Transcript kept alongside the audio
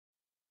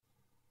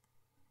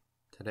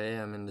Today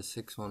I'm in the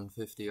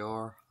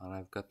 6150R and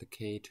I've got the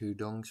K2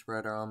 dung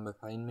spreader on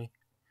behind me.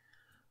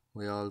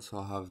 We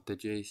also have the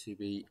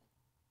JCB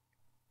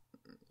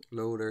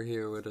loader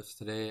here with us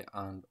today,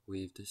 and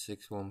we've the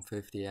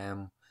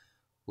 6150M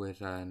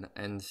with an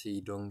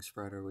NC dung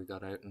spreader we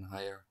got out in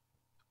hire.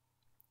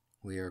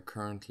 We are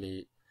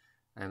currently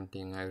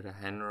emptying out a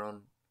hen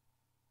run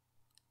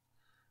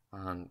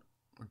and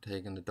we're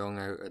taking the dung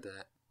out of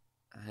the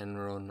hen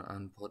run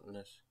and putting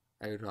it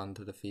out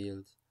onto the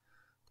fields.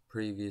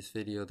 Previous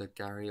video that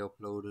Gary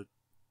uploaded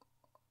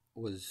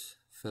was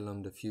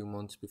filmed a few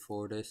months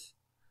before this,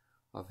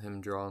 of him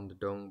drawing the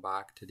dung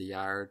back to the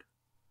yard.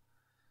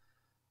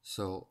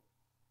 So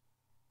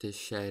this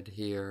shed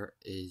here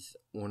is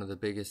one of the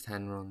biggest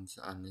hen runs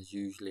and is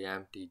usually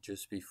empty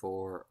just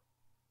before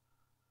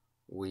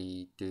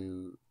we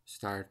do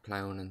start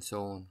ploughing and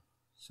sowing.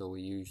 So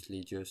we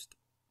usually just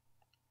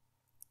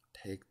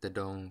take the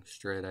dung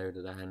straight out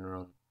of the hen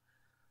run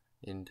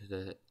into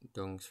the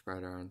dung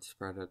spreader and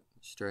spread it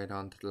straight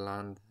onto the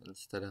land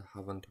instead of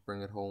having to bring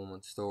it home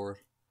and store it.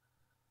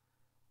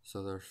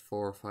 So there's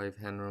 4 or 5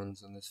 hen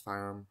runs on this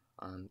farm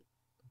and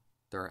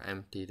they're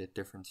emptied at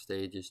different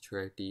stages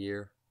throughout the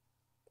year.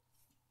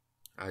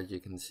 As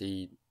you can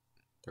see,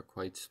 they're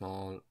quite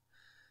small,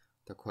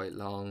 they're quite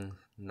long,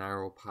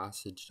 narrow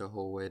passage the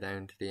whole way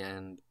down to the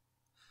end,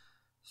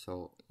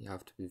 so you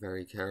have to be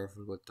very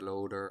careful with the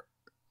loader.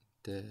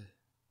 The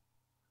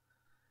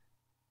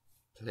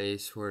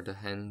place where the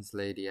hens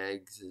lay the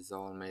eggs is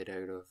all made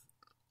out of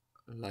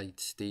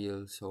light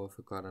steel, so if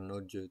it got a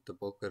nudge at the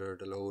bucket or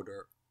the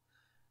loader,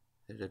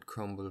 it'd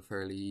crumble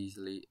fairly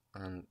easily.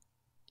 And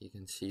you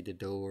can see the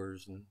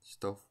doors and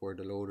stuff where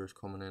the loader's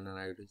coming in and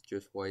out is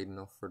just wide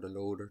enough for the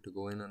loader to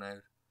go in and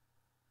out,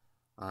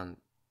 and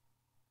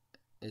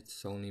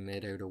it's only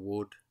made out of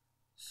wood,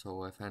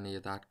 so if any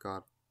of that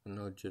got a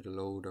nudge at the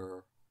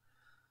loader,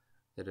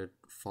 it'd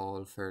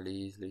fall fairly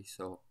easily.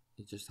 So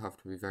you just have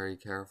to be very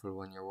careful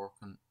when you're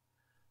working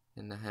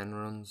in the hen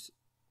runs.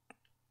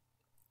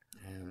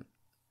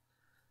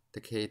 The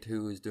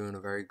K2 is doing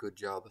a very good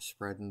job of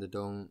spreading the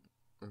dung.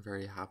 I'm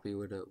very happy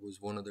with it. It was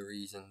one of the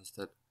reasons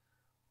that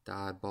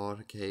Dad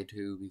bought a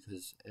K2,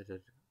 because it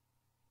had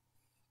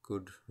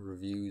good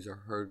reviews or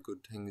heard good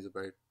things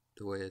about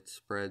the way it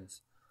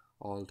spreads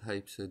all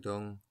types of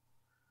dung.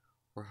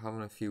 We're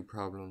having a few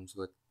problems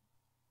with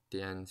the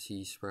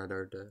NC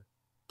spreader. The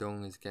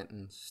dung is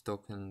getting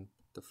stuck in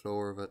the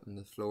floor of it and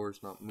the floor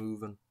is not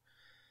moving.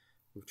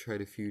 We've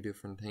tried a few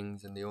different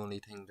things and the only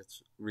thing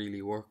that's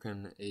really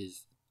working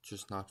is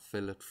just not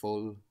fill it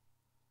full,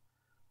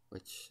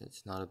 which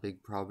it's not a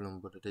big problem,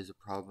 but it is a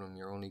problem.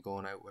 You're only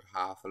going out with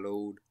half a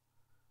load.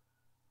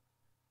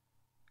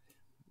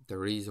 The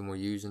reason we're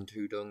using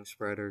 2 dung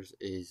spreaders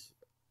is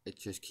it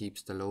just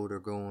keeps the loader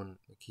going,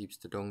 it keeps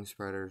the dung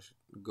spreaders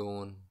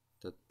going,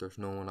 that there's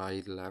no one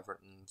idle,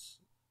 everything's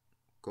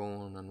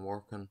going and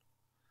working,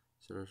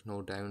 so there's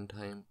no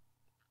downtime,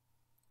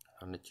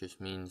 and it just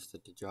means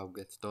that the job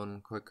gets done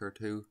quicker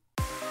too.